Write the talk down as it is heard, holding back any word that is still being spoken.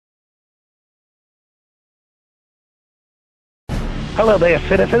Hello there,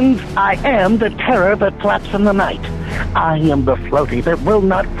 citizens. I am the terror that flaps in the night. I am the floaty that will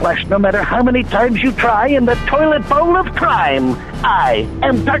not flush no matter how many times you try in the toilet bowl of crime. I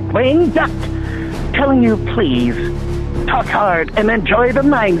am Darkwing Duck, telling you please, talk hard and enjoy the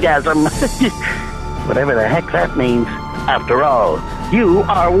mindgasm. Whatever the heck that means. After all, you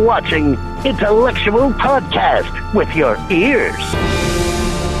are watching Intellectual Podcast with your ears.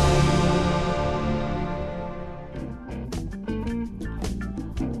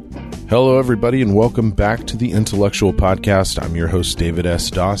 Hello, everybody, and welcome back to the Intellectual Podcast. I'm your host, David S.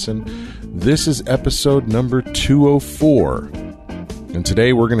 Dawson. This is episode number 204. And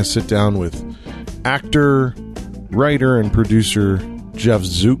today we're going to sit down with actor, writer, and producer Jeff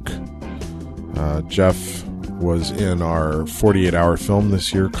Zook. Jeff was in our 48-hour film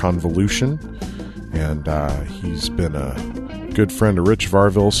this year, Convolution. And he's been a good friend of Rich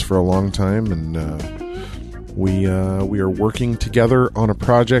Varville's for a long time, and we are working together on a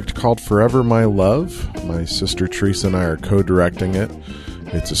project called Forever My Love. My sister Teresa and I are co-directing it.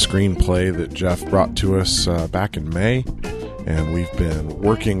 It's a screenplay that Jeff brought to us back in May, and we've been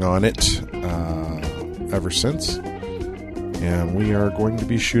working on it ever since. And we are going to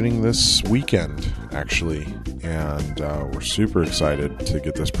be shooting this weekend, actually, and we're super excited to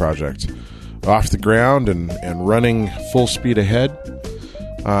get this project off the ground and running full speed ahead.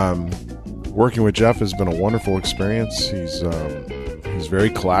 Working with Jeff has been a wonderful experience. He's very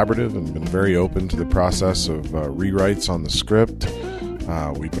collaborative and been very open to the process of rewrites on the script.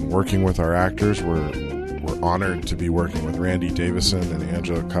 We've been working with our actors. We're honored to be working with Randy Davison and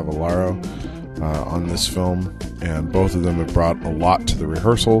Angela Cavallaro on this film, and both of them have brought a lot to the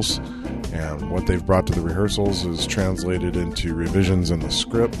rehearsals. And what they've brought to the rehearsals is translated into revisions in the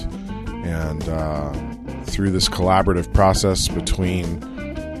script. And through this collaborative process between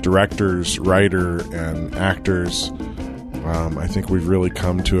directors, writer, and actors, I think we've really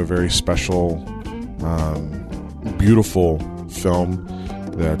come to a very special, beautiful film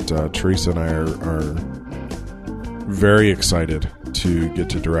that Teresa and I are very excited to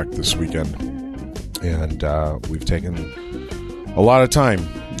get to direct this weekend. And we've taken a lot of time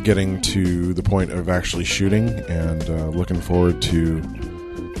getting to the point of actually shooting, and looking forward to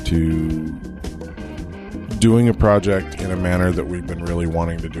doing a project in a manner that we've been really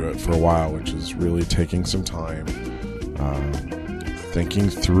wanting to do it for a while, which is really taking some time,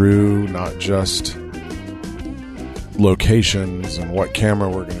 thinking through not just locations and what camera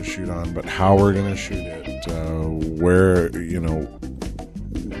we're going to shoot on, but how we're going to shoot it,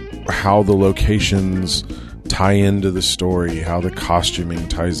 how the locations tie into the story, how the costuming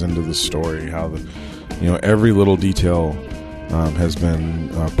ties into the story, how every little detail has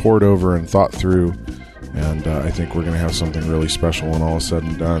been poured over and thought through. And I think we're going to have something really special when all is said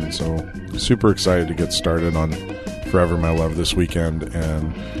and done. So super excited to get started on Forever My Love this weekend,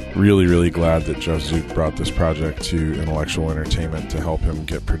 and really, really glad that Jeff Zook brought this project to Intellectual Entertainment to help him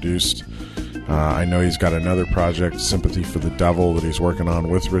get produced. I know he's got another project, Sympathy for the Devil, that he's working on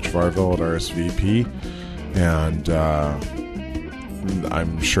with Rich Varville at RSVP. And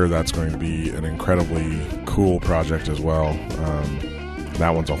I'm sure that's going to be an incredibly cool project as well.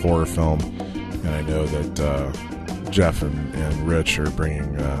 That one's a horror film. And I know that Jeff and Rich are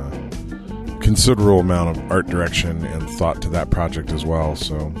bringing a considerable amount of art direction and thought to that project as well.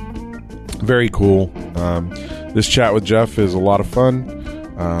 So, very cool. This chat with Jeff is a lot of fun.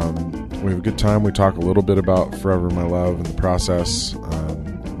 We have a good time. We talk a little bit about Forever My Love and the process.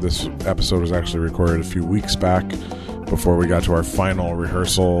 This episode was actually recorded a few weeks back before we got to our final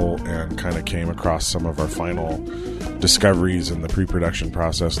rehearsal, and kind of came across some of our final discoveries in the pre-production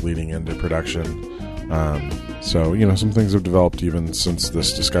process leading into production. So some things have developed even since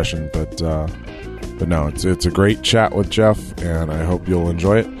this discussion, but no, it's a great chat with Jeff, and I hope you'll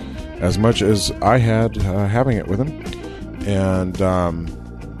enjoy it as much as I had having it with him. And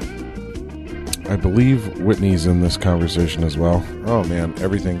I believe Whitney's in this conversation as well. Oh man,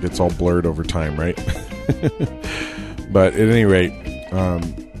 everything gets all blurred over time, right? But at any rate,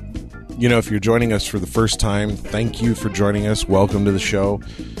 if you're joining us for the first time, thank you for joining us. Welcome to the show.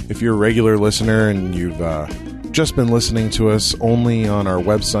 If you're a regular listener and you've just been listening to us only on our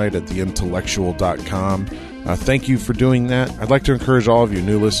website at theintellectual.com, thank you for doing that. I'd like to encourage all of you,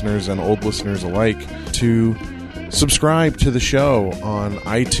 new listeners and old listeners alike, to subscribe to the show on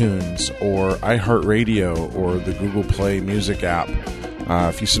iTunes or iHeartRadio or the Google Play Music app.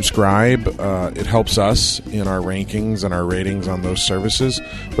 If you subscribe, it helps us in our rankings and our ratings on those services,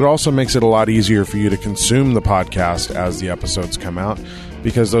 but it also makes it a lot easier for you to consume the podcast as the episodes come out,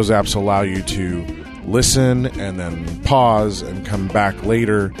 because those apps allow you to listen and then pause and come back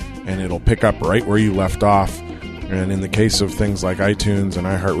later, and it'll pick up right where you left off. And in the case of things like iTunes and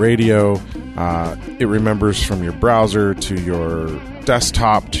iHeartRadio, it remembers from your browser to your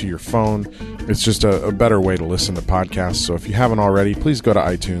desktop to your phone. It's just a better way to listen to podcasts. So if you haven't already, please go to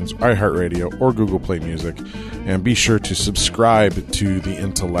iTunes, iHeartRadio, or Google Play Music, and be sure to subscribe to The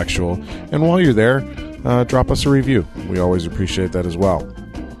Intellectual. And while you're there, drop us a review. We always appreciate that as well.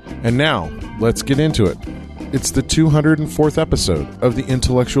 And now, let's get into it. It's the 204th episode of The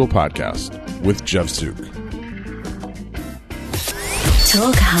Intellectual Podcast with Jeff Zook.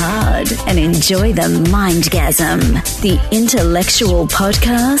 Talk hard and enjoy the mindgasm. The Intellectual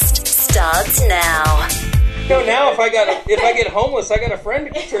Podcast starts now. So now if I get homeless, I got a friend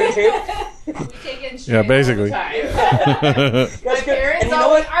to turn to. Yeah, basically. That's good.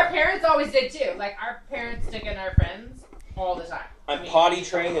 Our parents always did too. Like our parents stick in our friends all the time. I'm potty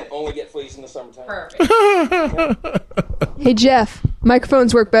trained and only get fleas in the summertime. Perfect. Hey Jeff,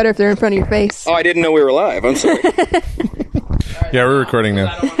 microphones work better if they're in front of your face. Oh, I didn't know we were live. I'm sorry. Yeah, we're recording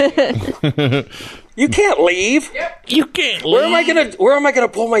now. You can't leave. Yep. You can't leave. Where am I gonna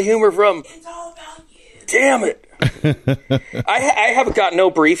pull my humor from? It's all about you. Damn it. I have got no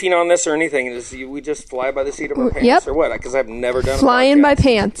briefing on this or anything. We just fly by the seat of our pants, Yep. or what? Because I've never done Flying by a podcast.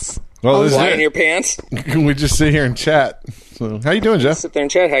 pants. Well, this is Fly in it. your pants. We just sit here and chat. So, how you doing, Jeff? Sit there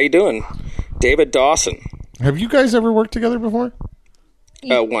and chat. How you doing, David Dawson? Have you guys ever worked together before?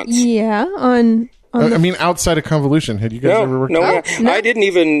 Once. Yeah, on I mean, outside of Convolution, had you guys ever worked together? No. I didn't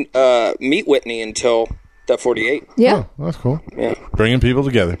even meet Whitney until that 48. yeah. Oh, that's cool. Yeah. Bringing people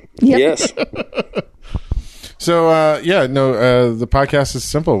together. Yep. Yes. So, the podcast is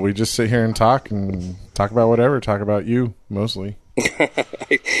simple. We just sit here and talk about whatever. Talk about you, mostly.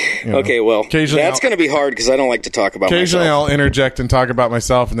 Okay, well, occasionally that's going to be hard because I don't like to talk about Occasionally myself. I'll interject and talk about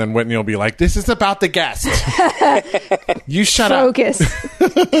myself, and then Whitney will be like, this is about the guest. You shut Focus.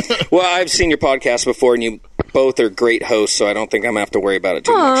 Well, I've seen your podcast before, and you both are great hosts, so I don't think I'm going to have to worry about it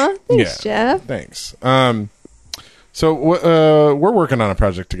too Aw, much. thanks, Yeah. Jeff. Thanks. So we're working on a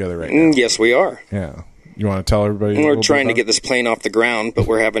project together right now. Yes, we are. Yeah. You want to tell everybody? We're trying to get this plane off the ground, but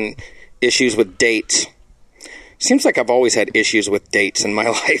we're having issues with dates. Seems like I've always had issues with dates in my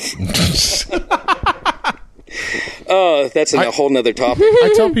life. Oh, that's a whole nother topic.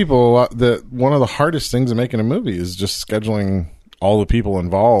 I tell people a lot that one of the hardest things in making a movie is just scheduling all the people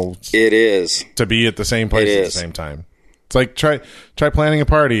involved It is. to be at the same place It at the is. same time. It's like try planning a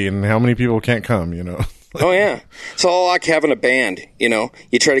party and how many people can't come, you know? Oh, yeah. It's all like having a band, you know.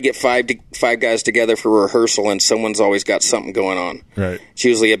 You try to get five guys together for rehearsal, and someone's always got something going on. Right. It's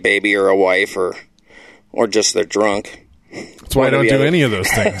usually a baby or a wife or just they're drunk. That's why I One or don't the do other. any of those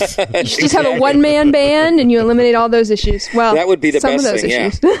things. Just have a one-man band and you eliminate all those issues. Well, That would be the some best of those thing,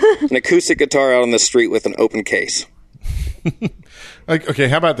 issues. yeah. An acoustic guitar out on the street with an open case. Okay,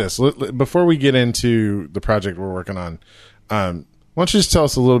 how about this? Before we get into the project we're working on, why don't you just tell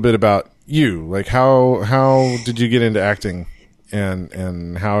us a little bit about you? Like, how did you get into acting,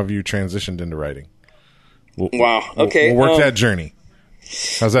 and how have you transitioned into writing? Wow. Okay. We'll work that journey.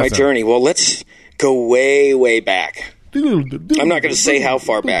 How's that My sound? journey. Well, let's go way, way back. I'm not going to say how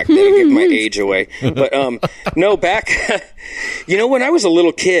far back. That'll give my age away. But no, back. When I was a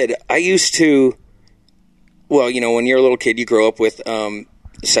little kid, I used to. Well, when you're a little kid, you grow up with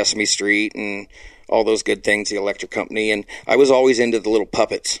Sesame Street and all those good things, the Electric Company, and I was always into the little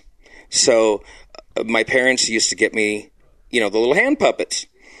puppets. So my parents used to get me, the little hand puppets,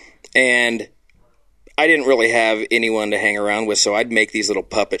 and I didn't really have anyone to hang around with, so I'd make these little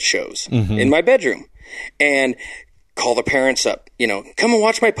puppet shows in my bedroom and call the parents up, come and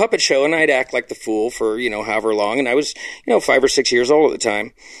watch my puppet show, and I'd act like the fool for, however long, and I was, 5 or 6 years old at the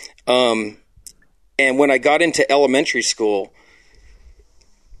time. And when I got into elementary school,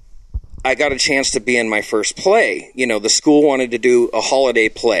 I got a chance to be in my first play. The school wanted to do a holiday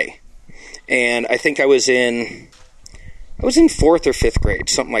play. And I think I was in 4th or 5th grade,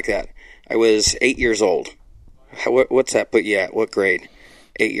 something like that. I was 8 years old. What's that put you at? What grade?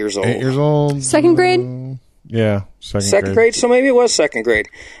 8 years old. 8 years old. Second grade? Yeah, Second grade? So maybe it was second grade.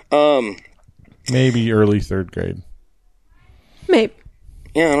 Maybe early 3rd grade. Maybe.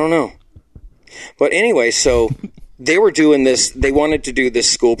 Yeah, I don't know. But anyway, so they were doing this. They wanted to do this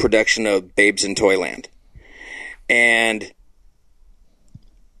school production of Babes in Toyland. And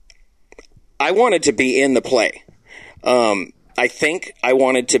I wanted to be in the play. I think I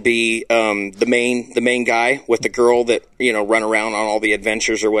wanted to be the main guy with the girl that, run around on all the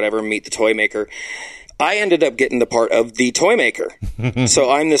adventures or whatever, meet the toy maker. I ended up getting the part of the toy maker. So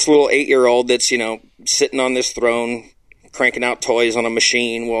I'm this little 8-year-old that's, sitting on this throne, cranking out toys on a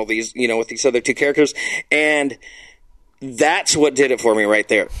machine while these, with these other two characters. And that's what did it for me right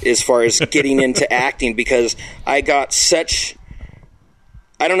there, as far as getting into acting, because I got such,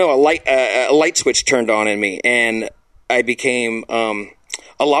 I don't know, a light switch turned on in me, and I became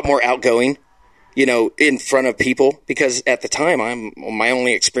a lot more outgoing, in front of people, because at the time my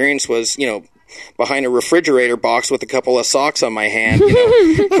only experience was, behind a refrigerator box with a couple of socks on my hand,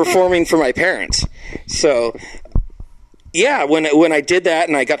 performing for my parents. So yeah, when I did that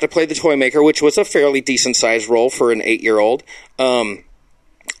and I got to play the toy maker, which was a fairly decent sized role for an 8-year-old,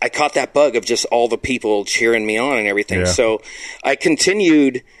 I caught that bug of just all the people cheering me on and everything. Yeah. So I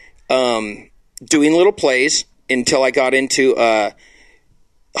continued doing little plays until I got into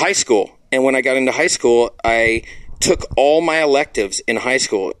high school. And when I got into high school, I took all my electives in high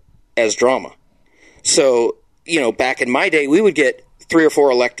school as drama. So, back in my day, we would get 3 or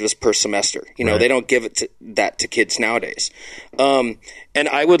 4 electives per semester. Right. They don't give that to kids nowadays. And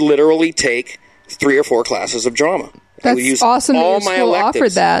I would literally take 3 or 4 classes of drama. That's I would use awesome all that your my school electives.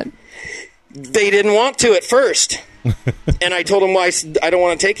 offered that. They didn't want to at first. And I told them, I don't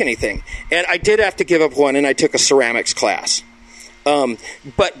want to take anything. And I did have to give up one, and I took a ceramics class.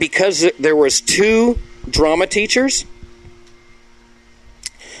 But because there was 2 drama teachers,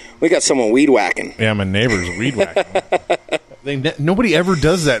 we got someone weed whacking. Yeah, my neighbor's weed whacking. Nobody ever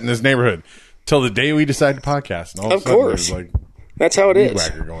does that in this neighborhood till the day we decide to podcast. And all of course. That's how it is.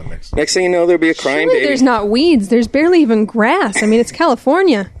 Whacker going next thing you know, there'll be a crime baby. There's not weeds. There's barely even grass. I mean, it's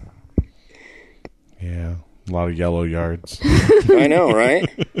California. Yeah, a lot of yellow yards. I know, right?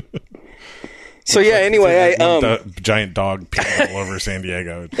 So yeah, anyway, the giant dog peeing all over San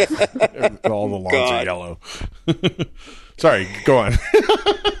Diego. All the lawns are yellow. Sorry, go on.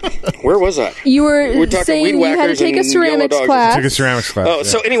 Where was I? You were saying you had to take a ceramics class. Took a ceramics class. Oh, yeah.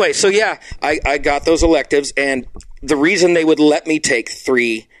 So anyway, I got those electives, and the reason they would let me take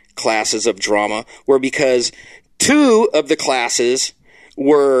 3 classes of drama were because 2 of the classes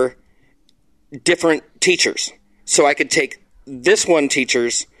were different teachers. So I could take this one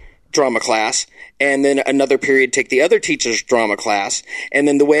teacher's drama class, and then another period take the other teacher's drama class. And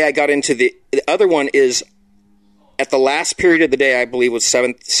then the way I got into the other one is, at the last period of the day, I believe was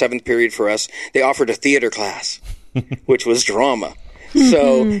seventh period for us, they offered a theater class, which was drama.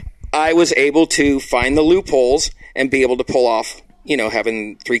 So I was able to find the loopholes and be able to pull off,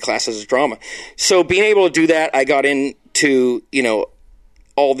 having 3 classes of drama. So being able to do that, I got into,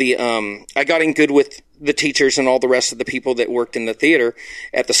 all the, I got in good with the teachers and all the rest of the people that worked in the theater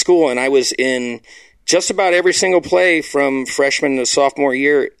at the school. And I was in just about every single play from freshman to sophomore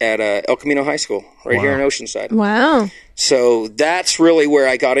year at El Camino High School, right here in Oceanside. Wow. So that's really where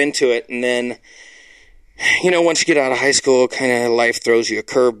I got into it. And then, once you get out of high school, kind of life throws you a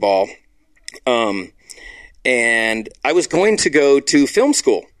curveball. And I was going to go to film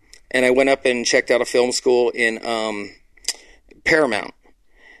school. And I went up and checked out a film school in Paramount.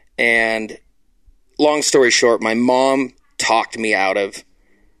 And long story short, my mom talked me out of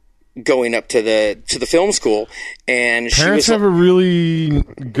going up to the film school, and parents have a really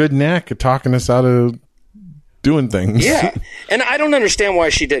good knack at talking us out of doing things. Yeah, and I don't understand why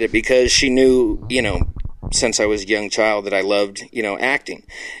she did it, because she knew, since I was a young child that I loved, acting,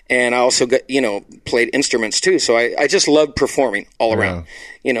 and I also got, played instruments too. So I just loved performing all around.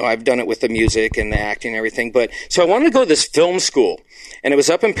 I've done it with the music and the acting and everything. But so I wanted to go to this film school, and it was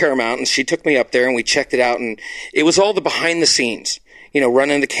up in Paramount, and she took me up there and we checked it out, and it was all the behind the scenes.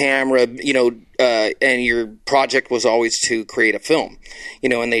 Running the camera, and your project was always to create a film,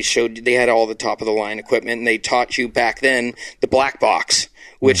 and they had all the top of the line equipment, and they taught you back then the black box,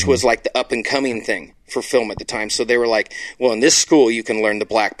 which was like the up and coming thing for film at the time. So they were like, well, in this school, you can learn the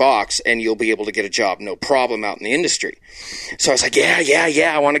black box and you'll be able to get a job, no problem, out in the industry. So I was like,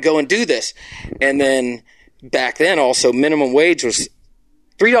 yeah, I want to go and do this. And then back then also minimum wage was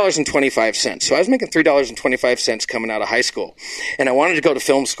 $3.25. So I was making $3.25 coming out of high school, and I wanted to go to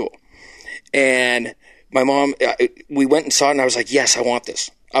film school. And my mom, we went and saw it, and I was like, yes, I want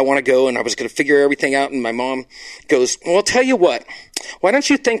this. I want to go, and I was going to figure everything out. And my mom goes, well, I'll tell you what, why don't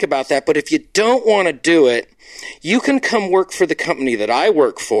you think about that? But if you don't want to do it, you can come work for the company that I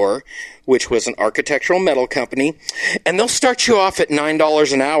work for, which was an architectural metal company, and they'll start you off at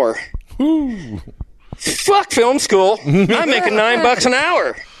 $9 an hour. Ooh. Fuck film school. I'm making $9 an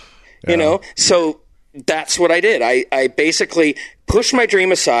hour. So that's what I did. I basically pushed my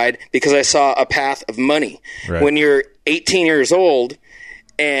dream aside because I saw a path of money. Right. When you're 18 years old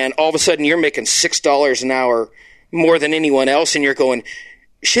and all of a sudden you're making $6 an hour more than anyone else, and you're going,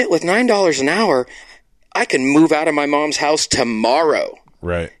 shit, with $9 an hour, I can move out of my mom's house tomorrow.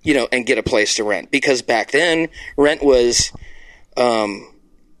 Right. And get a place to rent. Because back then, rent was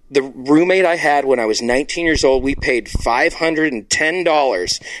the roommate I had when I was 19 years old, we paid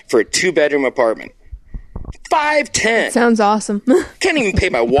 $510 for a 2-bedroom apartment. $510. Sounds awesome. Can't even pay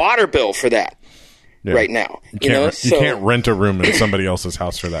my water bill for that right now. You can't rent a room in somebody else's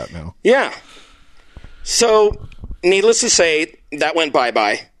house for that now. Yeah. So, needless to say, that went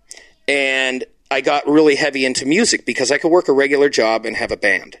bye-bye. And I got really heavy into music because I could work a regular job and have a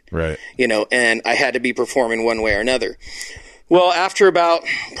band. Right. And I had to be performing one way or another. Well, after about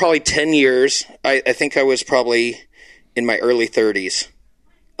probably 10 years, I think I was probably in my early 30s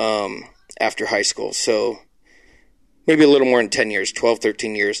after high school. So maybe a little more than 10 years, 12,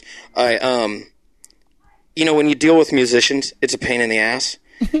 13 years. When you deal with musicians, it's a pain in the ass.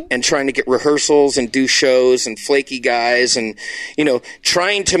 And trying to get rehearsals and do shows and flaky guys and,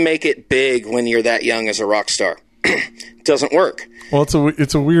 trying to make it big when you're that young as a rock star doesn't work. Well,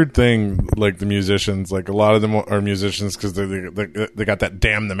 it's a weird thing, like the musicians. Like a lot of them are musicians because they got that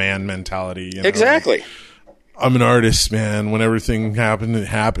damn the man mentality. Exactly. Like, I'm an artist, man. When everything happens, it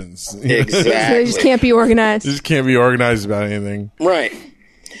happens. Exactly. They just can't be organized. They just can't be organized about anything. Right.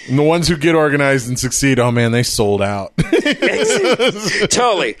 And the ones who get organized and succeed, oh man, they sold out.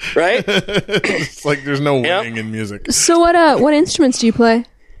 Totally, right? It's like there's no winning in music. So what instruments do you play?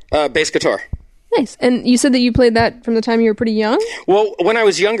 Bass guitar. Nice. And you said that you played that from the time you were pretty young? Well, when I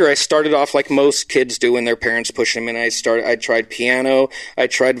was younger, I started off like most kids do when their parents push them, and I tried piano, I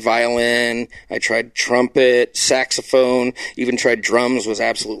tried violin, I tried trumpet, saxophone, even tried drums. Was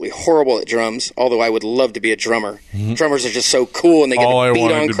absolutely horrible at drums, although I would love to be a drummer. Mm-hmm. Drummers are just so cool, and they get to beat on crap. All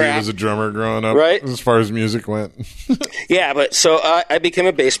I wanted to be was a drummer growing up, right? As far as music went. Yeah, but so I became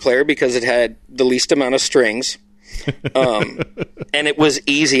a bass player because it had the least amount of strings. And it was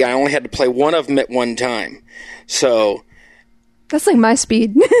easy. I only had to play one of them at one time. So that's like my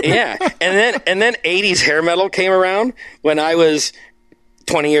speed. Yeah. And then 80s hair metal came around when I was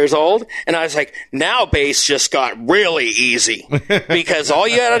 20 years old, and I was like, now bass just got really easy because all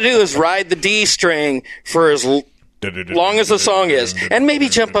you got to do is ride the D string for as long as the song is, and maybe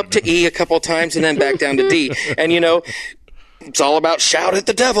jump up to E a couple times and then back down to D. And it's all about shout at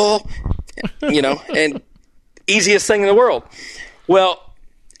the devil, and easiest thing in the world. Well,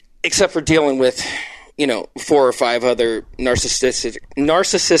 except for dealing with, 4 or 5 other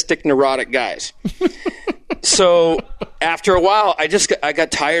narcissistic, neurotic guys. So after a while, I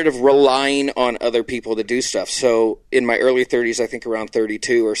got tired of relying on other people to do stuff. So in my early 30s, I think around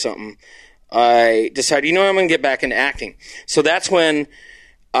 32 or something, I decided, I'm going to get back into acting. So that's when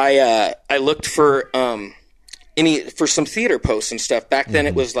I looked for some theater posts and stuff. Back then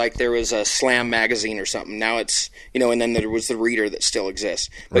it was like there was a Slam magazine or something. Now it's, and then there was the Reader that still exists.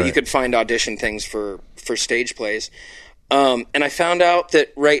 But you could find audition things for stage plays. And I found out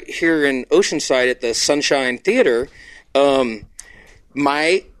that right here in Oceanside at the Sunshine Theater,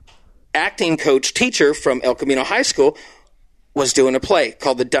 my acting coach teacher from El Camino High School was doing a play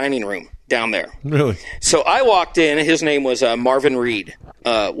called The Dining Room down there. Really? So I walked in. His name was Marvin Reed,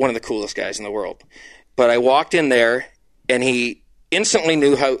 one of the coolest guys in the world. But I walked in there, and he instantly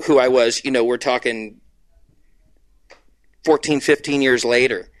knew who I was. We're talking 14, 15 years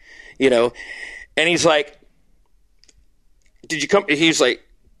later, And he's like, did you come? He's like,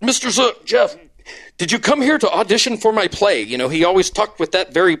 Mr. Zook, Jeff, did you come here to audition for my play? He always talked with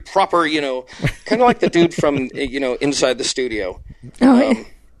that very proper, kind of like the dude from, Inside the Studio. Oh,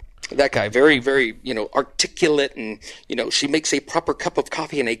 that guy, very, very, articulate, and, she makes a proper cup of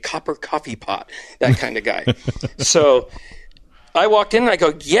coffee in a copper coffee pot, that kind of guy. So I walked in and I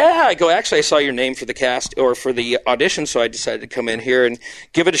go, actually, I saw your name for the cast or for the audition, so I decided to come in here and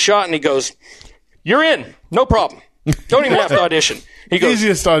give it a shot. And he goes, you're in, no problem. Don't even have to audition. He goes,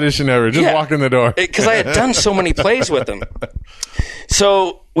 easiest audition ever. Just walk in the door. Because I had done so many plays with him.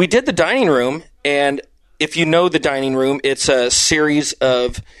 So we did The Dining Room, and if you know The Dining Room, it's a series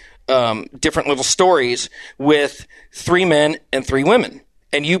of different little stories with 3 men and 3 women.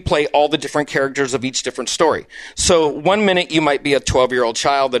 And you play all the different characters of each different story. So one minute you might be a 12-year-old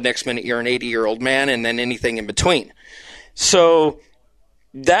child, the next minute you're an 80-year-old man, and then anything in between. So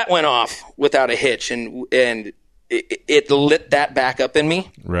that went off without a hitch, and it lit that back up in me.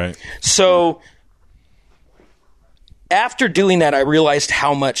 Right. So after doing that, I realized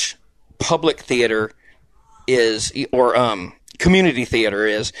how much public theater is, or community theater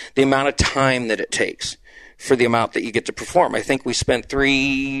is, the amount of time that it takes for the amount that you get to perform. I think we spent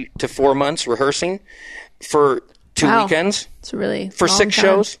 3 to 4 months rehearsing for 2 weekends. It's really for 6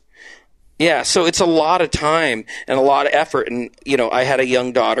 shows. Yeah, so it's a lot of time and a lot of effort. And, I had a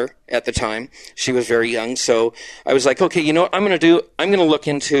young daughter at the time. She was very young. So I was like, okay, what I'm going to look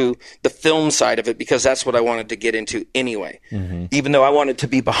into the film side of it because that's what I wanted to get into anyway. Mm-hmm. Even though I wanted to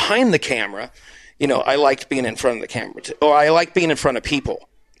be behind the camera, I liked being in front of the camera. I like being in front of people,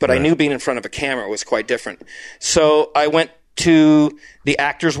 but I knew being in front of a camera was quite different. So I went to the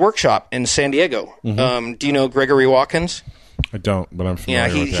Actors Workshop in San Diego. Mm-hmm. Do you know Gregory Watkins? I don't, but I'm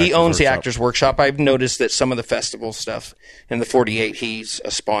familiar with he owns the Actors Workshop. I've noticed that some of the festival stuff in the 48, he's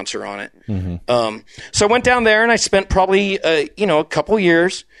a sponsor on it. Mm-hmm. So I went down there and I spent probably, a couple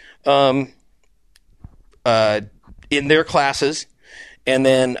years in their classes. And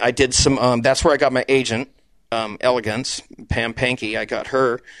then I did some, that's where I got my agent, Elegance, Pam Pankey. I got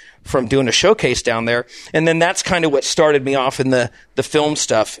her from doing a showcase down there. And then that's kind of what started me off in the film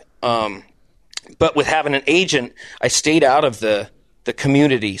stuff. But with having an agent, I stayed out of the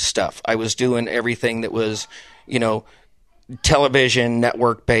community stuff. I was doing everything that was, television,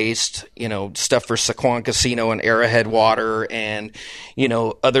 network-based, stuff for Saquon Casino and Arrowhead Water and,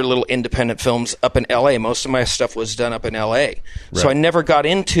 other little independent films up in L.A. Most of my stuff was done up in L.A. Right. So I never got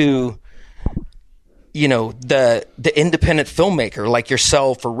into, the independent filmmaker like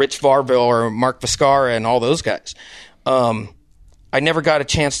yourself or Rich Varville or Mark Viscara and all those guys. I never got a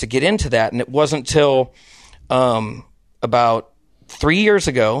chance to get into that, and it wasn't till about 3 years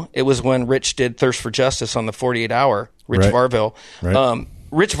ago. It was when Rich did Thirst for Justice on the 48 Hour, Rich Varville. Right.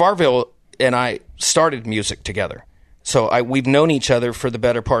 Rich Varville and I started music together. So we've known each other for the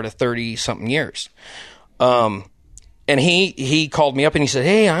better part of 30-something years. And he called me up and he said,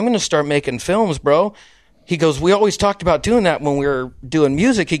 hey, I'm going to start making films, bro. He goes, we always talked about doing that when we were doing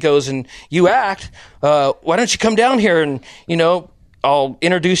music. He goes, and you act. Why don't you come down here and, I'll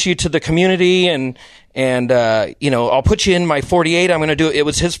introduce you to the community and I'll put you in my 48. I'm going to do it. It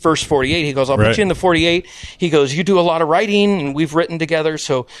was his first 48. He goes, I'll put you in the 48. He goes, you do a lot of writing and we've written together,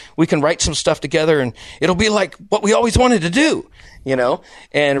 so we can write some stuff together and it'll be like what we always wanted to do,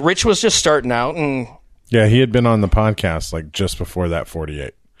 And Rich was just starting out. And yeah, he had been on the podcast like just before that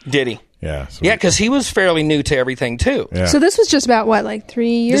 48. Did he? Yeah. So yeah, because he was fairly new to everything too. Yeah. So this was just about what, like 3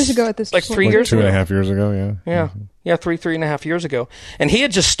 years ago at this like point? 3 years ago. 2.5 years ago, yeah. Yeah. Mm-hmm. Yeah, 3.5 years ago. And he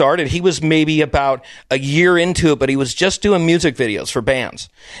had just started. He was maybe about a year into it, but he was just doing music videos for bands.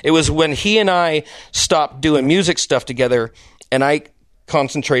 It was when he and I stopped doing music stuff together, and I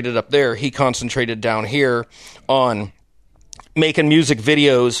concentrated up there. He concentrated down here on making music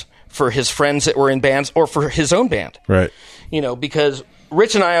videos for his friends that were in bands or for his own band. Right. Because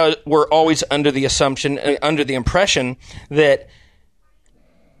Rich and I were always under the impression that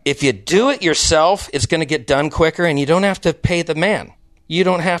if you do it yourself, it's going to get done quicker and you don't have to pay the man. You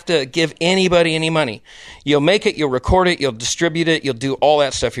don't have to give anybody any money. You'll make it, you'll record it, you'll distribute it, you'll do all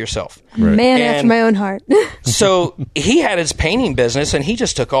that stuff yourself. Right. Man after my own heart. So he had his painting business and he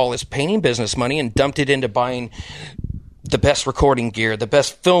just took all his painting business money and dumped it into buying the best recording gear, the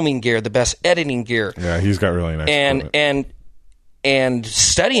best filming gear, the best editing gear. Yeah, he's got really nice equipment. And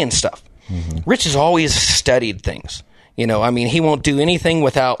studying stuff. Mm-hmm. Rich has always studied things. He won't do anything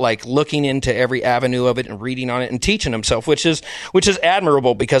without like looking into every avenue of it and reading on it and teaching himself, which is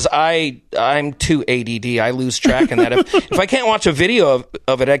admirable because I'm too ADD. I lose track in that. If I can't watch a video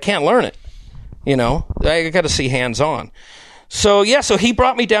of it, I can't learn it. I got to see hands on. So he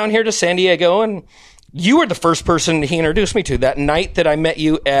brought me down here to San Diego, and you were the first person he introduced me to that night that I met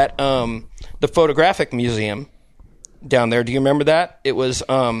you at the Photographic Museum down there. Do you remember that? It was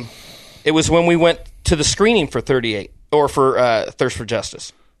when we went to the screening for 38 or for Thirst for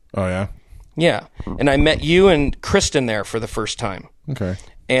Justice. Oh yeah. Yeah. And I met you and Kristen there for the first time. Okay.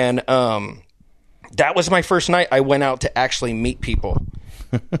 And that was my first night I went out to actually meet people.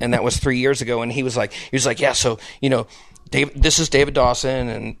 And that was 3 years ago, and he was like, yeah, so this is David Dawson,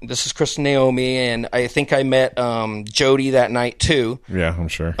 and this is Kristen Naomi, and I think I met Jody that night too. Yeah, I'm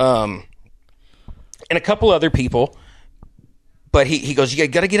sure. And a couple other people. But he goes, you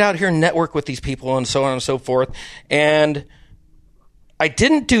got to get out here and network with these people and so on and so forth. And I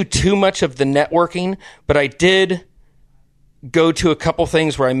didn't do too much of the networking, but I did go to a couple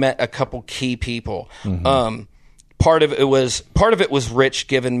things where I met a couple key people. Mm-hmm. Part of it was Rich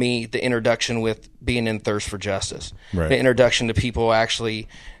giving me the introduction with being in Thirst for Justice, right. The introduction to people actually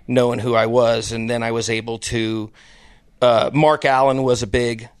knowing who I was. And then I was able to, Mark Allen was a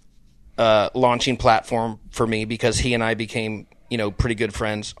big launching platform for me because he and I became pretty good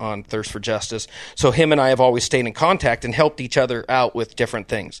friends on Thirst for Justice. So him and I have always stayed in contact and helped each other out with different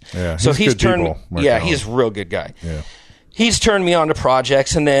things. Yeah, so he's turned people, me, yeah, he's a real good guy. Yeah. He's turned me on to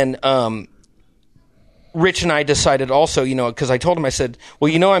projects, and then Rich and I decided also, because I told him, I said,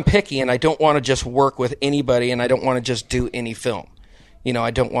 well, I'm picky and I don't want to just work with anybody and I don't want to just do any film.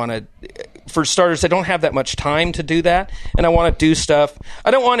 I don't want to, for starters, I don't have that much time to do that. And I want to do stuff.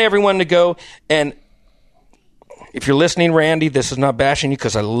 I don't want everyone to go, and if you're listening, Randy, this is not bashing you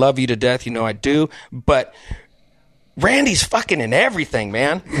because I love you to death. I do. But Randy's fucking in everything,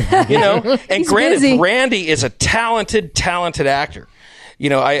 man. And granted, busy. Randy is a talented actor.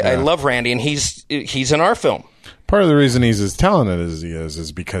 I love Randy, and he's in our film. Part of the reason he's as talented as he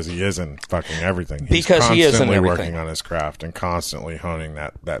is because he is in fucking everything. He's because he is in everything. Working on his craft and constantly honing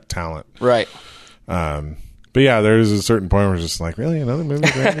that talent. Right. But yeah, there's a certain point where it's just like, really, another movie?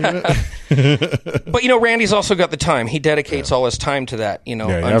 But Randy's also got the time. He dedicates all his time to that.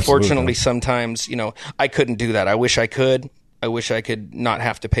 Unfortunately, sometimes I couldn't do that. I wish I could. I wish I could not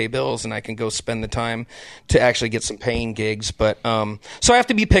have to pay bills and I can go spend the time to actually get some paying gigs. But so I have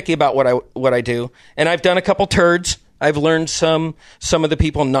to be picky about what I do. And I've done a couple turds. I've learned some of the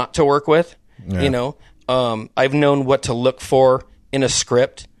people not to work with. Yeah. I've known what to look for in a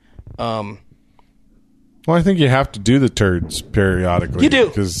script. Well, I think you have to do the turds periodically. You do,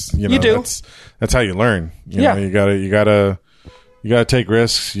 because you do. That's how you learn. You gotta take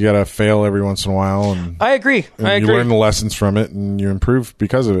risks. You gotta fail every once in a while, and I agree. You learn the lessons from it, and you improve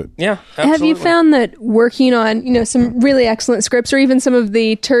because of it. Yeah, absolutely. Have you found that working on some really excellent scripts, or even some of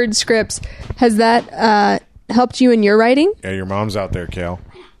the turd scripts, has that helped you in your writing? Yeah, your mom's out there, Kale.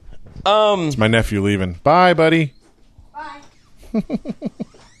 It's my nephew leaving. Bye, buddy. Bye.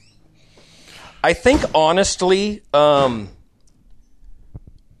 I think honestly,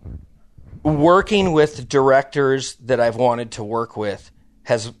 working with directors that I've wanted to work with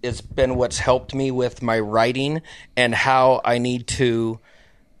has been what's helped me with my writing and how I need to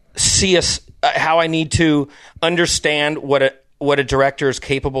how I need to understand what a director is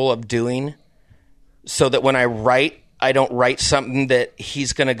capable of doing, so that when I write, I don't write something that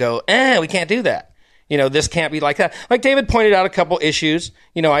he's going to go, we can't do that. This can't be like that. Like David pointed out a couple issues.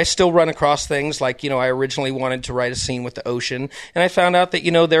 I still run across things like, I originally wanted to write a scene with the ocean, and I found out that,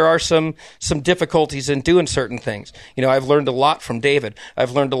 there are some difficulties in doing certain things. I've learned a lot from David.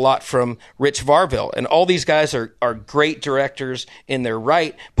 I've learned a lot from Rich Varville, and all these guys are great directors in their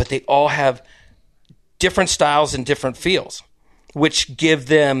right, but they all have different styles and different feels, which give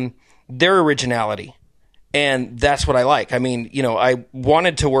them their originality. And that's what I like. I mean, I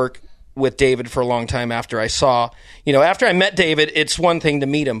wanted to work with David for a long time after I met David. It's one thing to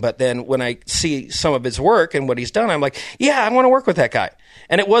meet him, but then when I see some of his work and what he's done, I'm like, yeah, I want to work with that guy.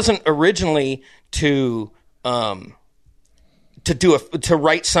 And it wasn't originally to write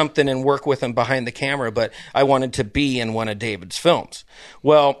something and work with him behind the camera, but I wanted to be in one of David's films.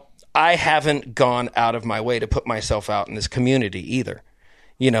 Well, I haven't gone out of my way to put myself out in this community either.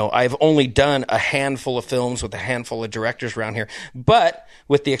 I've only done a handful of films with a handful of directors around here, but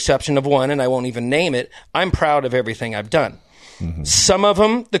with the exception of one, and I won't even name it, I'm proud of everything I've done. Mm-hmm. Some of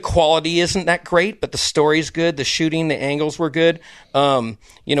them, the quality isn't that great, but the story's good. The shooting, the angles were good. One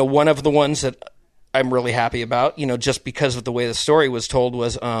of the ones that I'm really happy about, just because of the way the story was told,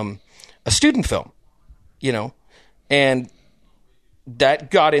 was a student film, and that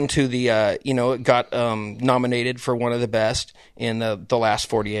got into the, it got nominated for one of the best in the last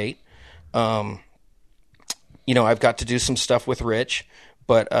 48. I've got to do some stuff with Rich,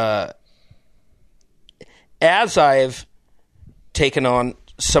 but as I've taken on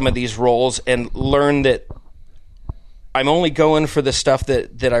some of these roles and learned that I'm only going for the stuff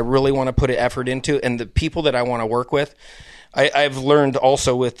that I really want to put an effort into and the people that I want to work with, I've learned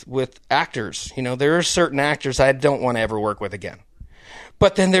also with actors. There are certain actors I don't want to ever work with again.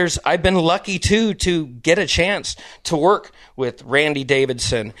 But then I've been lucky too to get a chance to work with Randy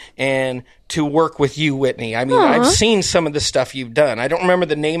Davidson and to work with you, Whitney. I mean, I've seen some of the stuff you've done. I don't remember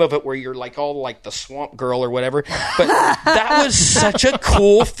the name of it where you're like all like the Swamp Girl or whatever, but that was such a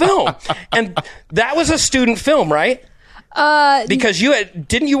cool film. And that was a student film, right? Because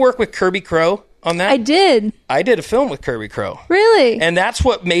didn't you work with Kirby Crow on that? I did. I did a film with Kirby Crow. Really? And that's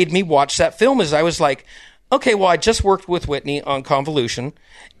what made me watch that film, is I was like, okay, well, I just worked with Whitney on Convolution,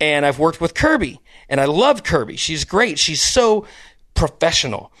 and I've worked with Kirby, and I love Kirby. She's great. She's so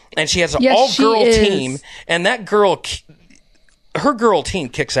professional, and she has an all-girl team, and her girl team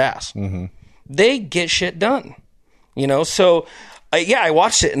kicks ass. Mm-hmm. They get shit done, So, I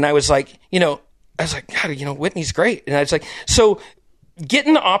watched it, and I was like, God, Whitney's great, and I was like, so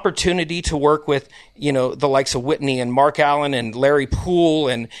getting the opportunity to work with, the likes of Whitney and Mark Allen and Larry Poole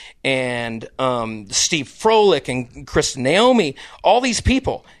and Steve Froelich and Chris Naomi, all these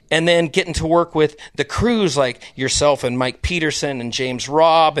people, and then getting to work with the crews like yourself and Mike Peterson and James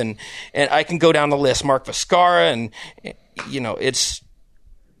Robb, and I can go down the list, Mark Viscara, and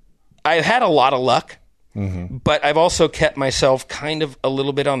I've had a lot of luck. Mm-hmm. But I've also kept myself kind of a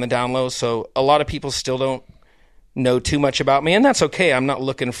little bit on the down low, so a lot of people still don't know too much about me, and that's okay. I'm not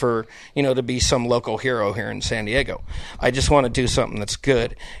looking for, to be some local hero here in San Diego. I just want to do something that's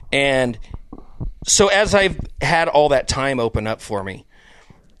good. And so as I've had all that time open up for me,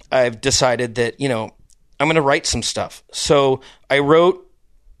 I've decided that, I'm going to write some stuff. So I wrote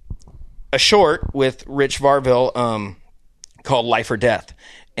a short with Rich Varville called Life or Death.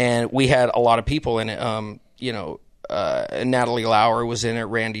 And we had a lot of people in it. Natalie Lauer was in it,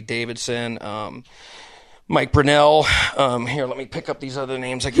 Randy Davidson, Mike Brunell. Here, let me pick up these other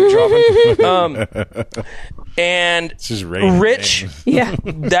names I keep dropping. And Rich,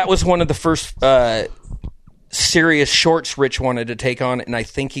 that was one of the first serious shorts Rich wanted to take on, and I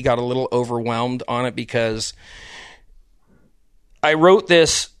think he got a little overwhelmed on it because I wrote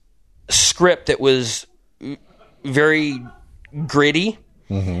this script that was very gritty.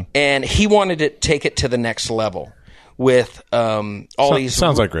 Mm-hmm. And he wanted to take it to the next level with these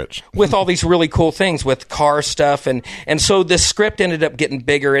sounds like Rich with all these really cool things with car stuff, and so the script ended up getting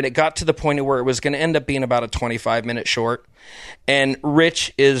bigger, and it got to the point where it was going to end up being about a 25-minute short. And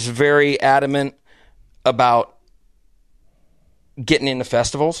Rich is very adamant about getting into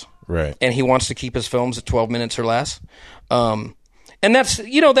festivals, right? And he wants to keep his films at 12 minutes or less. And that's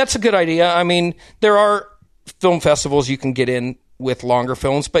that's a good idea. I mean, there are film festivals you can get in with longer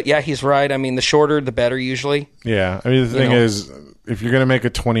films, but yeah, he's right. I mean, the shorter, the better usually. Yeah. I mean, the thing is, if you're going to make a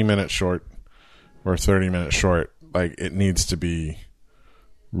 20-minute short or a 30-minute short, like, it needs to be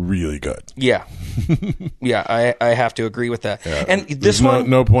really good. Yeah. Yeah, I have to agree with that. Yeah. And There's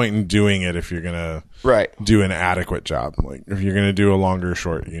no point in doing it if you're going to do an adequate job. Like, if you're going to do a longer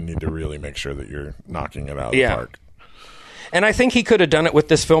short, you need to really make sure that you're knocking it out of the park. And I think he could have done it with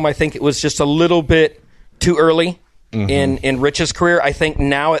this film. I think it was just a little bit too early. Mm-hmm. In Rich's career. I think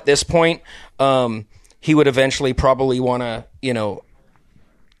now at this point, he would eventually probably want to,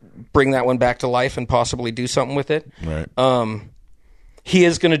 bring that one back to life and possibly do something with it. Right. He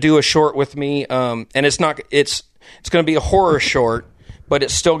is going to do a short with me, and it's going to be a horror short, but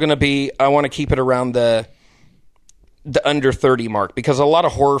it's still going to be, I want to keep it around the under 30 mark, because a lot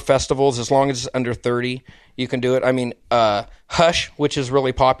of horror festivals, as long as it's under 30, you can do it. I mean, Hush, which is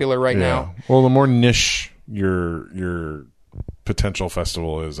really popular right now. Well, the more niche your potential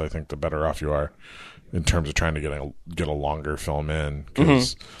festival is, I think the better off you are in terms of trying to get a longer film in,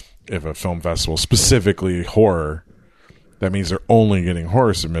 because if a film festival specifically horror, that means they're only getting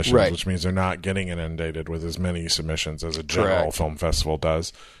horror submissions, which means they're not getting inundated with as many submissions as a general film festival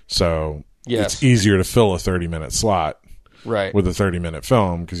does. So it's easier to fill a 30-minute slot with a 30-minute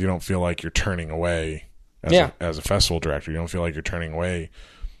film, because you don't feel like you're turning away as a festival director. You don't feel like you're turning away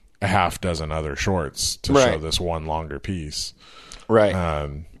a half dozen other shorts to show this one longer piece.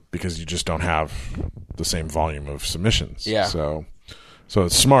 Right. Because you just don't have the same volume of submissions. Yeah. So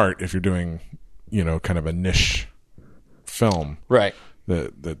it's smart if you're doing, kind of a niche film. Right.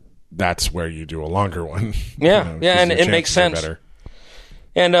 That's where you do a longer one. Yeah. And it makes sense. Better.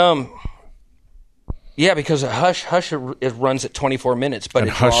 And, because Hush it runs at 24 minutes, but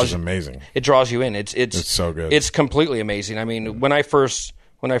Hush is amazing. It draws you in. It's so good. It's completely amazing. I mean, when I first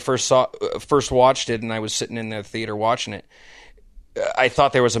watched it, and I was sitting in the theater watching it, I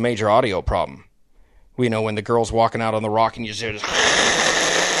thought there was a major audio problem. When the girl's walking out on the rock and you just hear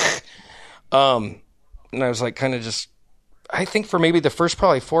this, and I was like, kind of just, I think for maybe the first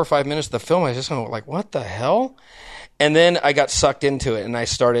probably 4 or 5 minutes of the film, I was just like, what the hell? And then I got sucked into it, and I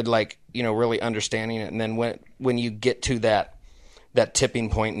started really understanding it. And then when you get to that tipping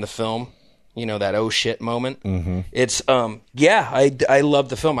point in the film, that oh shit moment. Mm-hmm. It's I love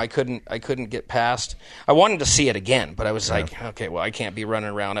the film. I couldn't get past. I wanted to see it again, but I was like, okay, well, I can't be running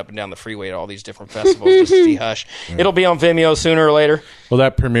around up and down the freeway at all these different festivals just to see Hush. Yeah. It'll be on Vimeo sooner or later. Well,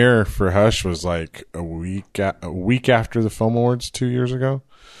 that premiere for Hush was like a week after the Film Awards 2 years ago,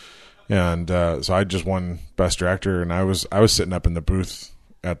 and so I just won Best Director, and I was sitting up in the booth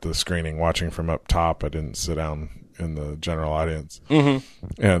at the screening watching from up top. I didn't sit down in the general audience,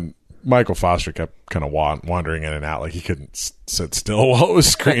 and Michael Foster kept kind of wandering in and out, like he couldn't sit still while it was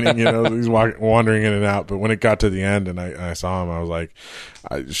screening. He's wandering in and out. But when it got to the end and I saw him, I was like,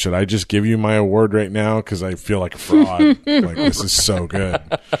 should I just give you my award right now? Because I feel like a fraud. Like, this is so good.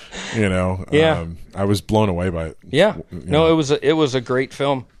 Yeah. I was blown away by it. Yeah. No, it was a great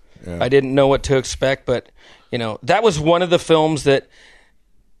film. Yeah. I didn't know what to expect, but that was one of the films that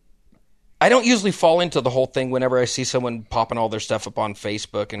I don't usually fall into the whole thing whenever I see someone popping all their stuff up on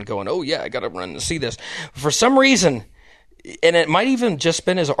Facebook and going, oh, yeah, I got to run and see this. For some reason, and it might even just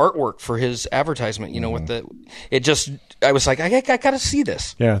been his artwork for his advertisement, I was like, I got to see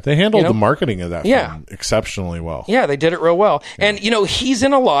this. Yeah, they handled the marketing of that film exceptionally well. Yeah, they did it real well. Yeah. And, he's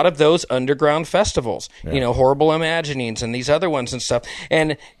in a lot of those underground festivals, Horrible Imaginings and these other ones and stuff.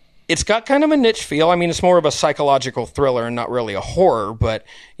 And it's got kind of a niche feel. I mean, it's more of a psychological thriller and not really a horror, but,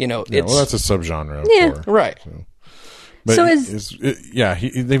 it's... well, that's a subgenre of horror. Right. But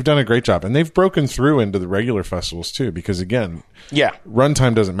they've done a great job. And they've broken through into the regular festivals, too, because, again,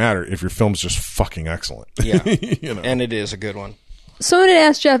 runtime doesn't matter if your film's just fucking excellent. Yeah, and it is a good one. So I wanted to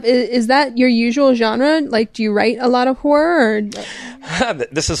ask Jeff, is that your usual genre? Like, do you write a lot of horror? Or...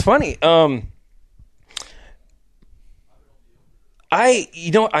 This is funny. I'm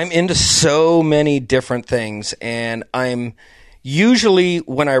into so many different things, and I'm usually,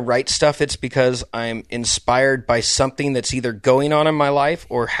 when I write stuff, it's because I'm inspired by something that's either going on in my life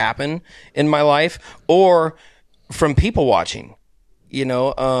or happened in my life, or from people watching.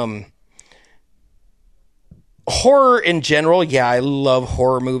 Horror in general, I love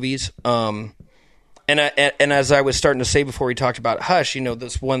horror movies. And as I was starting to say before we talked about Hush,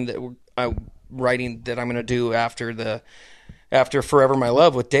 this one that I'm writing that I'm going to do after Forever My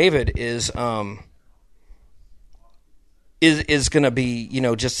Love with David is going to be,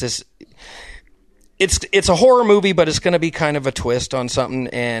 just this, it's a horror movie, but it's going to be kind of a twist on something,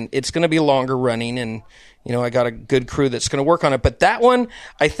 and it's going to be longer running, and, I got a good crew that's going to work on it. But that one,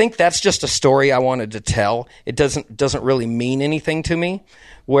 I think that's just a story I wanted to tell. It doesn't really mean anything to me,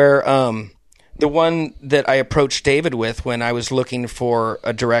 where, the one that I approached David with when I was looking for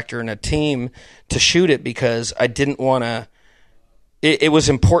a director and a team to shoot it, because I didn't want to, it was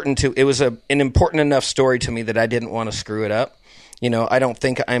important to, it was an important enough story to me that I didn't want to screw it up. I don't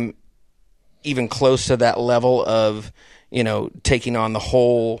think I'm even close to that level of, taking on the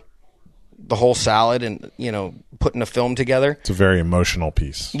whole salad and, putting a film together. It's a very emotional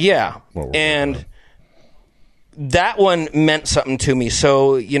piece. Yeah. And that one meant something to me.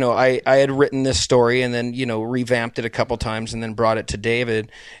 So, I had written this story and then, revamped it a couple times and then brought it to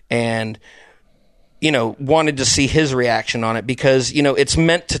David and, wanted to see his reaction on it, because, it's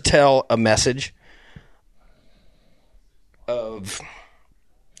meant to tell a message of,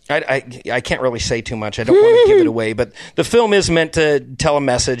 I can't really say too much. I don't want to give it away, but the film is meant to tell a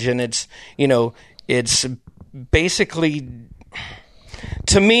message, and it's, it's basically,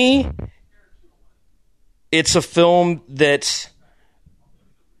 to me, it's a film that's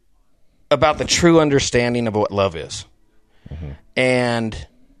about the true understanding of what love is. Mm-hmm. And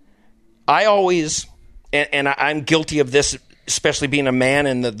I always, and I'm guilty of this, especially being a man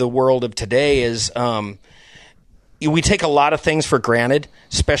in the world of today, is we take a lot of things for granted,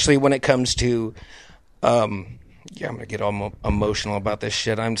 especially when it comes to, I'm going to get all emotional about this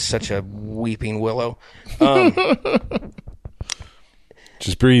shit. I'm such a weeping willow.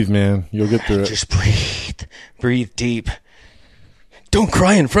 Just breathe, man. You'll get through it. Just breathe. Breathe deep. Don't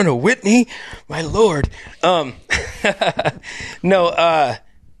cry in front of Whitney, my Lord. No,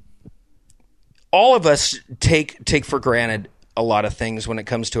 all of us take for granted a lot of things when it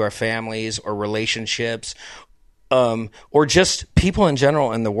comes to our families or relationships, or just people in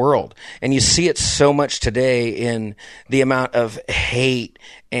general in the world. And you see it so much today in the amount of hate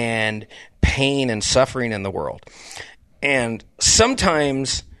and pain and suffering in the world. And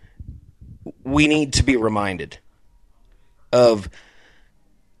sometimes we need to be reminded of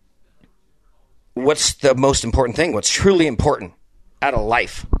what's the most important thing, what's truly important out of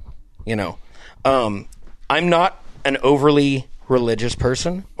life. I'm not an overly religious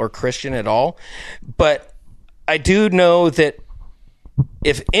person or Christian at all, but I do know that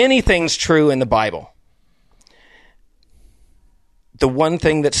if anything's true in the Bible, the one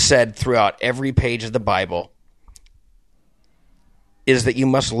thing that's said throughout every page of the Bible is that you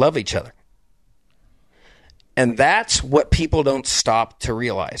must love each other. And that's what people don't stop to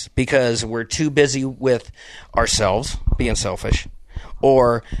realize, because we're too busy with ourselves, being selfish,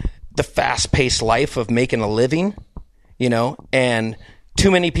 or the fast-paced life of making a living, and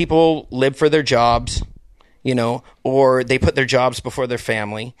too many people live for their jobs, or they put their jobs before their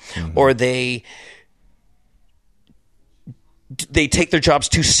family, mm-hmm. or they they take their jobs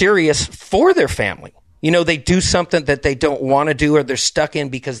too serious for their family. They do something that they don't want to do, or they're stuck in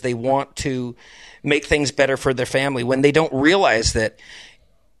because they want to make things better for their family, when they don't realize that,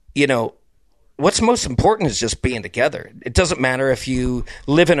 what's most important is just being together. It doesn't matter if you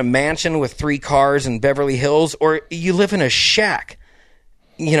live in a mansion with 3 cars in Beverly Hills or you live in a shack,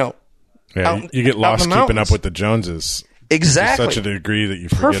 Yeah, you get lost keeping up with the Joneses. Exactly. To such a degree that you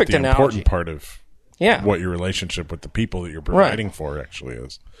forget the important part of what your relationship with the people that you're providing for actually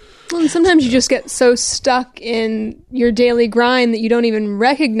is. Well, and sometimes you just get so stuck in your daily grind that you don't even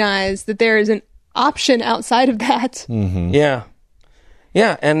recognize that there is an option outside of that. Mm-hmm. Yeah.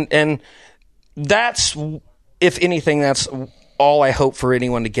 Yeah, and that's, if anything, that's all I hope for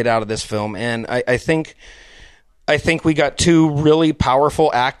anyone to get out of this film. And I think we got 2 really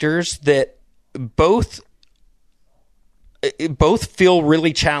powerful actors that both feel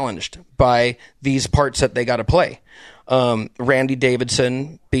really challenged by these parts that they got to play. Randy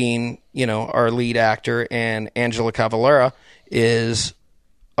Davidson being, our lead actor, and Angela Cavallera is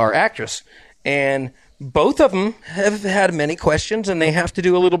our actress. And both of them have had many questions, and they have to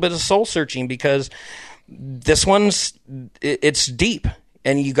do a little bit of soul searching, because this one's, it's deep,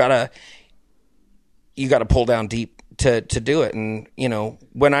 and you gotta pull down deep to do it. And,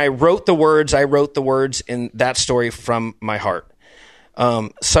 when I wrote the words in that story from my heart.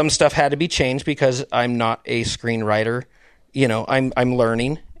 Some stuff had to be changed because I'm not a screenwriter. I'm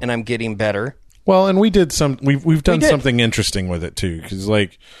learning and I'm getting better. Well, and we've done something interesting with it too, because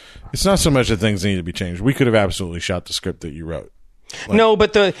it's not so much that things need to be changed. We could have absolutely shot the script that you wrote. No,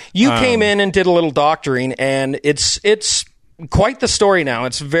 but you came in and did a little doctoring, and it's quite the story now.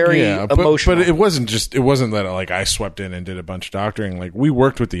 It's very emotional. But it wasn't that I swept in and did a bunch of doctoring. We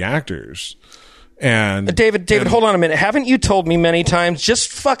worked with the actors. And David, hold on a minute. Haven't you told me many times, just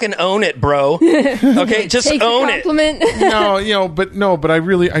fucking own it, bro? Okay, just Take own the compliment. it. But I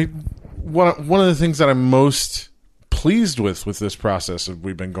really, one of the things that I'm most pleased with this process that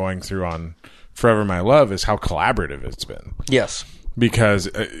we've been going through on Forever My Love is how collaborative it's been. Yes. Because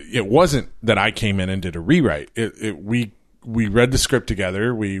it wasn't that I came in and did a rewrite. We read the script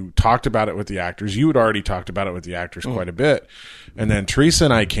together. We talked about it with the actors. You had already talked about it with the actors quite a bit. And then Teresa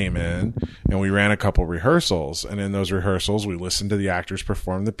and I came in and we ran a couple rehearsals. And in those rehearsals, we listened to the actors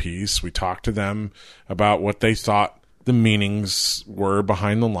perform the piece. We talked to them about what they thought the meanings were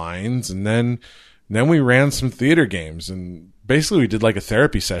behind the lines. And then we ran some theater games, and basically we did a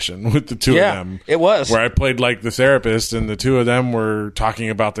therapy session with the 2 of them. It was. Where I played the therapist, and the 2 of them were talking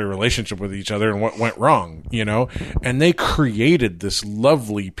about their relationship with each other and what went wrong, And they created this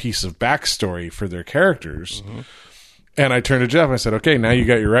lovely piece of backstory for their characters. Mm-hmm. And I turned to Jeff, I said, okay, now you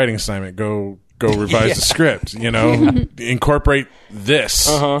got your writing assignment. Go revise the script, incorporate this,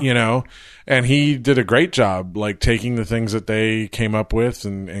 And he did a great job, taking the things that they came up with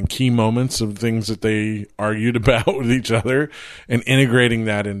and key moments of things that they argued about with each other, and integrating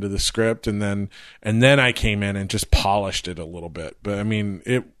that into the script. And then I came in and just polished it a little bit. But I mean,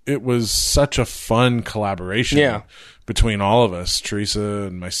 it was such a fun collaboration between all of us, Teresa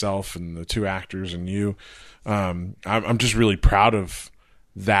and myself and the 2 actors and you. I'm just really proud of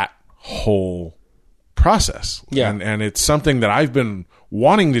that whole process. Yeah. And it's something that I've been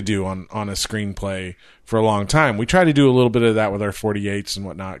wanting to do on a screenplay for a long time. We try to do a little bit of that with our 48s and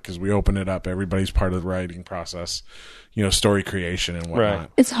whatnot, because we open it up. Everybody's part of the writing process, story creation and whatnot. Right.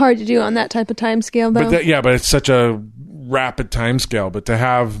 It's hard to do on that type of time scale, though. But it's such a rapid time scale. But to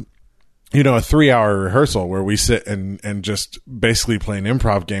have, a 3-hour rehearsal where we sit and just basically play an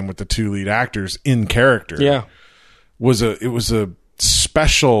improv game with the 2 lead actors in character, it was a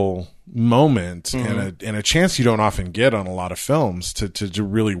special moment, and a chance you don't often get on a lot of films to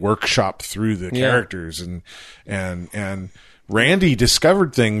really workshop through the characters, and Randy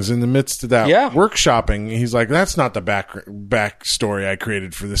discovered things in the midst of that workshopping. He's like, that's not the backstory I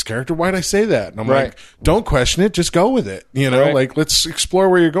created for this character. Why'd I say that? And I'm like, don't question it, just go with it. Let's explore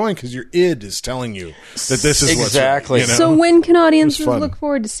where you're going, because your id is telling you that this is exactly. So when can audiences look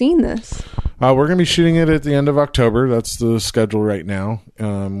forward to seeing this? We're going to be shooting it at the end of October. That's the schedule right now.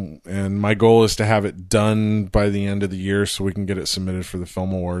 And my goal is to have it done by the end of the year so we can get it submitted for the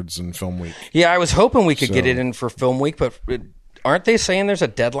Film Awards and Film Week. Yeah, I was hoping we could get it in for Film Week, but aren't they saying there's a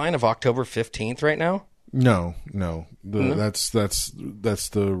deadline of October 15th right now? No. That's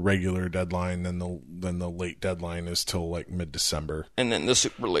the regular deadline. Then the late deadline is till mid-December. And then the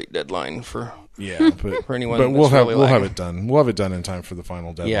super late deadline for for anyone. But we'll have it done. We'll have it done in time for the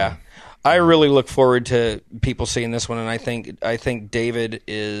final deadline. Yeah. I really look forward to people seeing this one, and I think David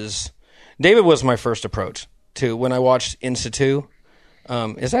was my first approach to when I watched In Situ.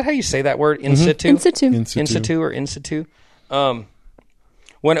 Is that how you say that word? In Situ? In Situ. In Situ. In Situ or In Situ.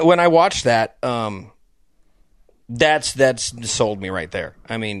 When I watched that, that's sold me right there.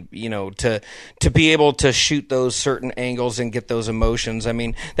 I mean, to be able to shoot those certain angles and get those emotions. I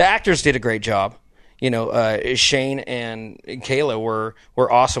mean, the actors did a great job. Shane and Kayla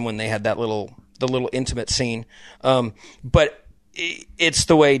were awesome when they had the little intimate scene. But it's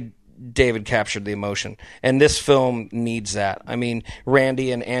the way David captured the emotion, and this film needs that. I mean,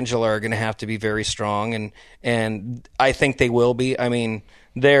 Randy and Angela are going to have to be very strong, and I think they will be. I mean,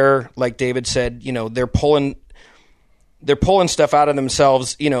 they're, like David said, they're pulling stuff out of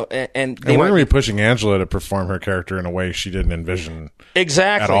themselves, and they weren't really pushing Angela to perform her character in a way she didn't envision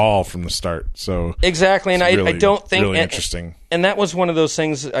at all from the start. So exactly, and really, I don't think really interesting. And that was one of those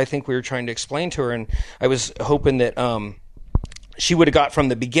things I think we were trying to explain to her, and I was hoping that she would have got from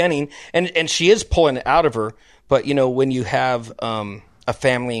the beginning, and she is pulling it out of her. But when you have a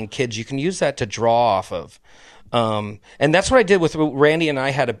family and kids, you can use that to draw off of. And that's what I did with Randy, and I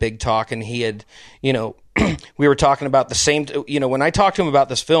had a big talk, and he had, we were talking about the same, when I talked to him about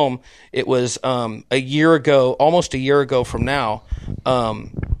this film, it was almost a year ago from now,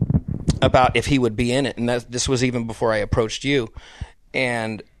 about if he would be in it. And this was even before I approached you.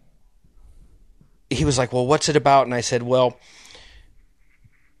 And he was like, well, what's it about? And I said, well,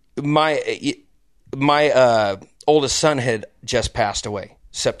 my oldest son had just passed away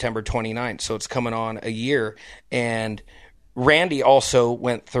September 29th, so it's coming on a year. And Randy also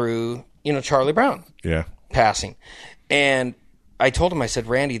went through, Charlie Brown passing. And I told him, I said,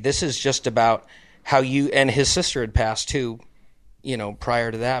 Randy, this is just about how you, and his sister had passed too,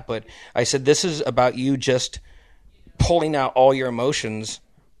 prior to that. But I said, this is about you just pulling out all your emotions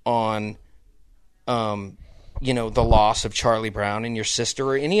on, the loss of Charlie Brown and your sister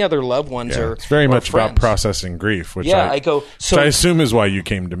or any other loved ones. Yeah, it's very much friends. about processing grief, which I assume is why you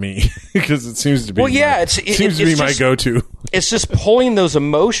came to me, because it seems to be my go-to. It's just pulling those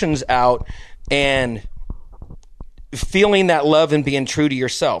emotions out and feeling that love and being true to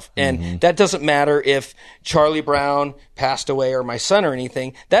yourself. And that doesn't matter if Charlie Brown passed away or my son or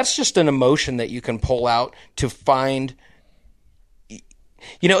anything. That's just an emotion that you can pull out to find.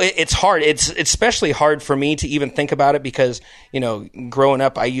 It's hard. It's especially hard for me to even think about it because, growing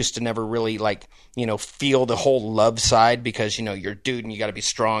up, I used to never really feel the whole love side because, you're a dude and you got to be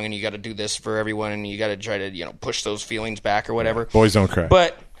strong and you got to do this for everyone and you got to try to, push those feelings back or whatever. Boys don't cry.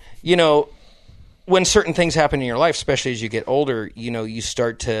 But, when certain things happen in your life, especially as you get older, you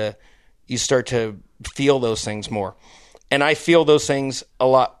start to feel those things more. And I feel those things a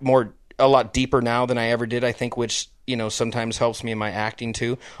lot deeper now than I ever did, I think, which, sometimes helps me in my acting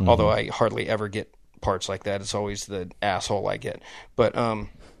too, although I hardly ever get parts like that. It's always the asshole I get. But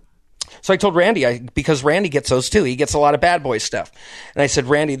so I told Randy, because Randy gets those too. He gets a lot of bad boy stuff. And I said,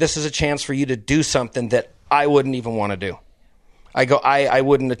 Randy, this is a chance for you to do something that I wouldn't even want to do. I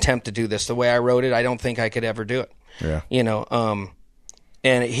wouldn't attempt to do this. The way I wrote it, I don't think I could ever do it. Yeah.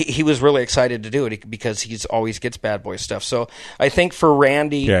 And he was really excited to do it because he's always gets bad boy stuff. So I think for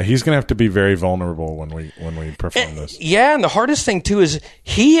Randy, yeah, he's gonna have to be very vulnerable when we perform this. Yeah, and the hardest thing too is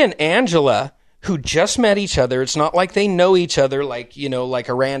he and Angela, who just met each other. It's not like they know each other, like like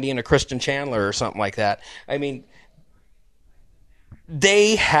a Randy and a Kristen Chandler or something like that. I mean,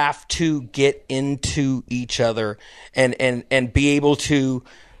 they have to get into each other and be able to,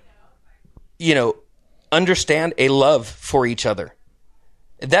 understand a love for each other.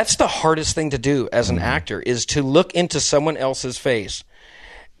 That's the hardest thing to do as an actor, is to look into someone else's face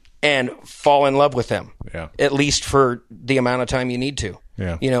and fall in love with them. Yeah. At least for the amount of time you need to.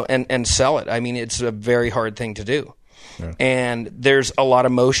 Yeah. And sell it. I mean, it's a very hard thing to do. Yeah. And there's a lot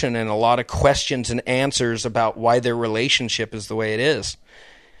of motion and a lot of questions and answers about why their relationship is the way it is.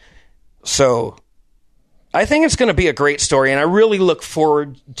 So I think it's going to be a great story, and I really look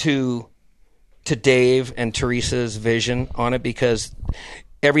forward to Dave and Teresa's vision on it, because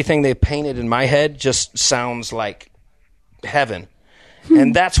everything they painted in my head just sounds like heaven.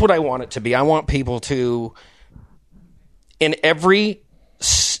 And that's what I want it to be. I want people to, in every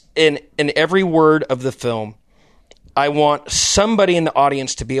word of the film, I want somebody in the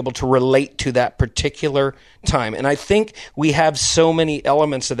audience to be able to relate to that particular time. And I think we have so many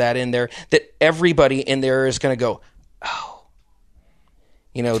elements of that in there that everybody in there is going to go, oh.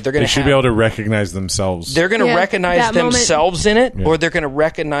 They should be able to recognize themselves. They're going to recognize themselves in it, or they're going to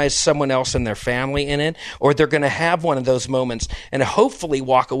recognize someone else in their family in it, or they're going to have one of those moments and hopefully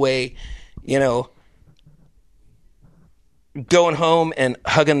walk away, going home and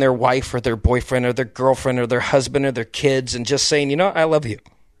hugging their wife or their boyfriend or their girlfriend or their husband or their kids and just saying, I love you.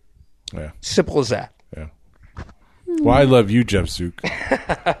 Yeah. Simple as that. Yeah. Well, I love you, Jeff Zook.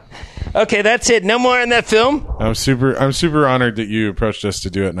 Okay, that's it. No more on that film. I'm super honored that you approached us to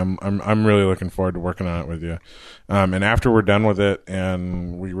do it, and I'm really looking forward to working on it with you. And after we're done with it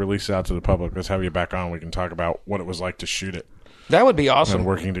and we release it out to the public, let's have you back on. We can talk about what it was like to shoot it. That would be awesome. And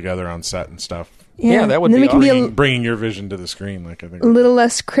working together on set and stuff. Yeah, that would be awesome. Bringing your vision to the screen, like I think a little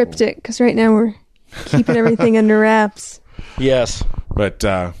less cryptic, because right now we're keeping everything under wraps. Yes. But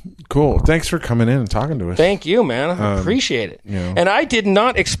cool. Thanks for coming in and talking to us. Thank you, man. I appreciate it. You know. And I did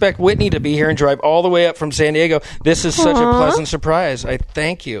not expect Whitney to be here and drive all the way up from San Diego. This is such a pleasant surprise. I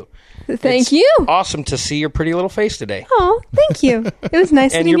thank you. Thank you. Awesome to see your pretty little face today. Oh, thank you. It was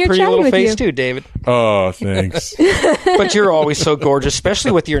nice and sitting here your pretty chatting little with face you. too, David. Oh, thanks. But you're always so gorgeous,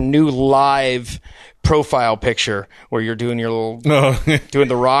 especially with your new live profile picture where you're doing your little doing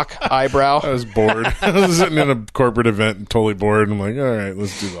the rock eyebrow. I was bored. I was sitting in a corporate event and totally bored. I'm like, all right,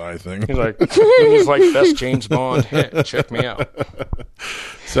 let's do the eye thing. He's like, it was like best James Bond. Hey, check me out.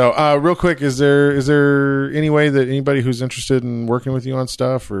 So, real quick, is there any way that anybody who's interested in working with you on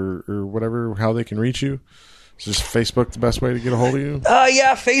stuff or whatever, how they can reach you? Is just Facebook the best way to get a hold of you?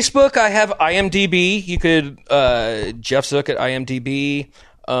 Yeah, Facebook. I have IMDb. You could Jeff Zook at IMDb.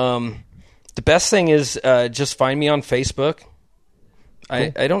 The best thing is just find me on Facebook.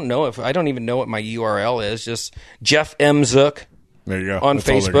 Cool. I don't even know what my URL is. Just Jeff M. Zook. There you go. On That's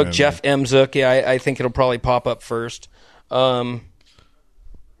Facebook, Jeff M. Zook. Yeah, I think it'll probably pop up first.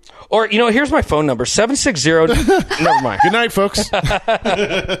 Or, here's my phone number, 760... Never mind. Good night, folks.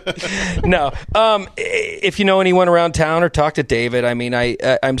 No. If you know anyone around town or talk to David, I mean,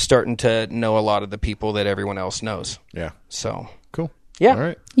 I'm starting to know a lot of the people that everyone else knows. Yeah. So. Cool. Yeah. All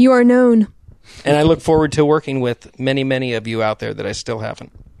right. You are known. And I look forward to working with many, many of you out there that I still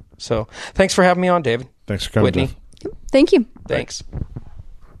haven't. So, thanks for having me on, David. Thanks for coming, Whitney. Jeff. Thank you. Thanks.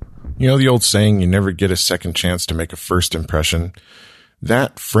 You know the old saying, you never get a second chance to make a first impression?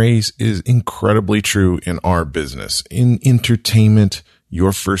 That phrase is incredibly true in our business. In entertainment,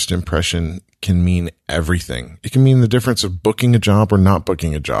 your first impression can mean everything. It can mean the difference of booking a job or not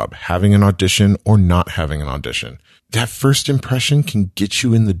booking a job, having an audition or not having an audition. That first impression can get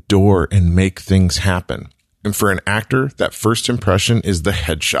you in the door and make things happen. And for an actor, that first impression is the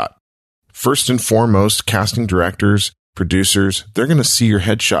headshot. First and foremost, casting directors, producers, they're going to see your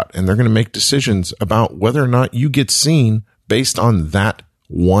headshot and they're going to make decisions about whether or not you get seen based on that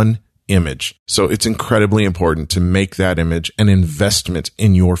one image. So it's incredibly important to make that image an investment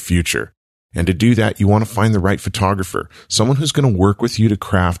in your future. And to do that, you want to find the right photographer, someone who's going to work with you to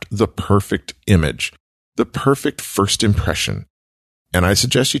craft the perfect image, the perfect first impression. And I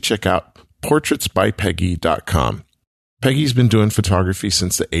suggest you check out portraitsbypeggy.com. Peggy's been doing photography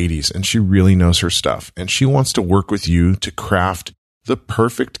since the 80s, and she really knows her stuff. And she wants to work with you to craft the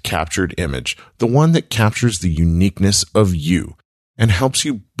perfect captured image, the one that captures the uniqueness of you and helps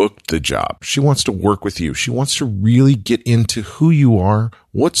you book the job. She wants to work with you. She wants to really get into who you are,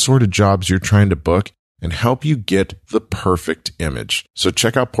 what sort of jobs you're trying to book, and help you get the perfect image. So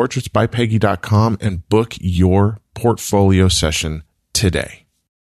check out portraitsbypeggy.com and book your portfolio session today.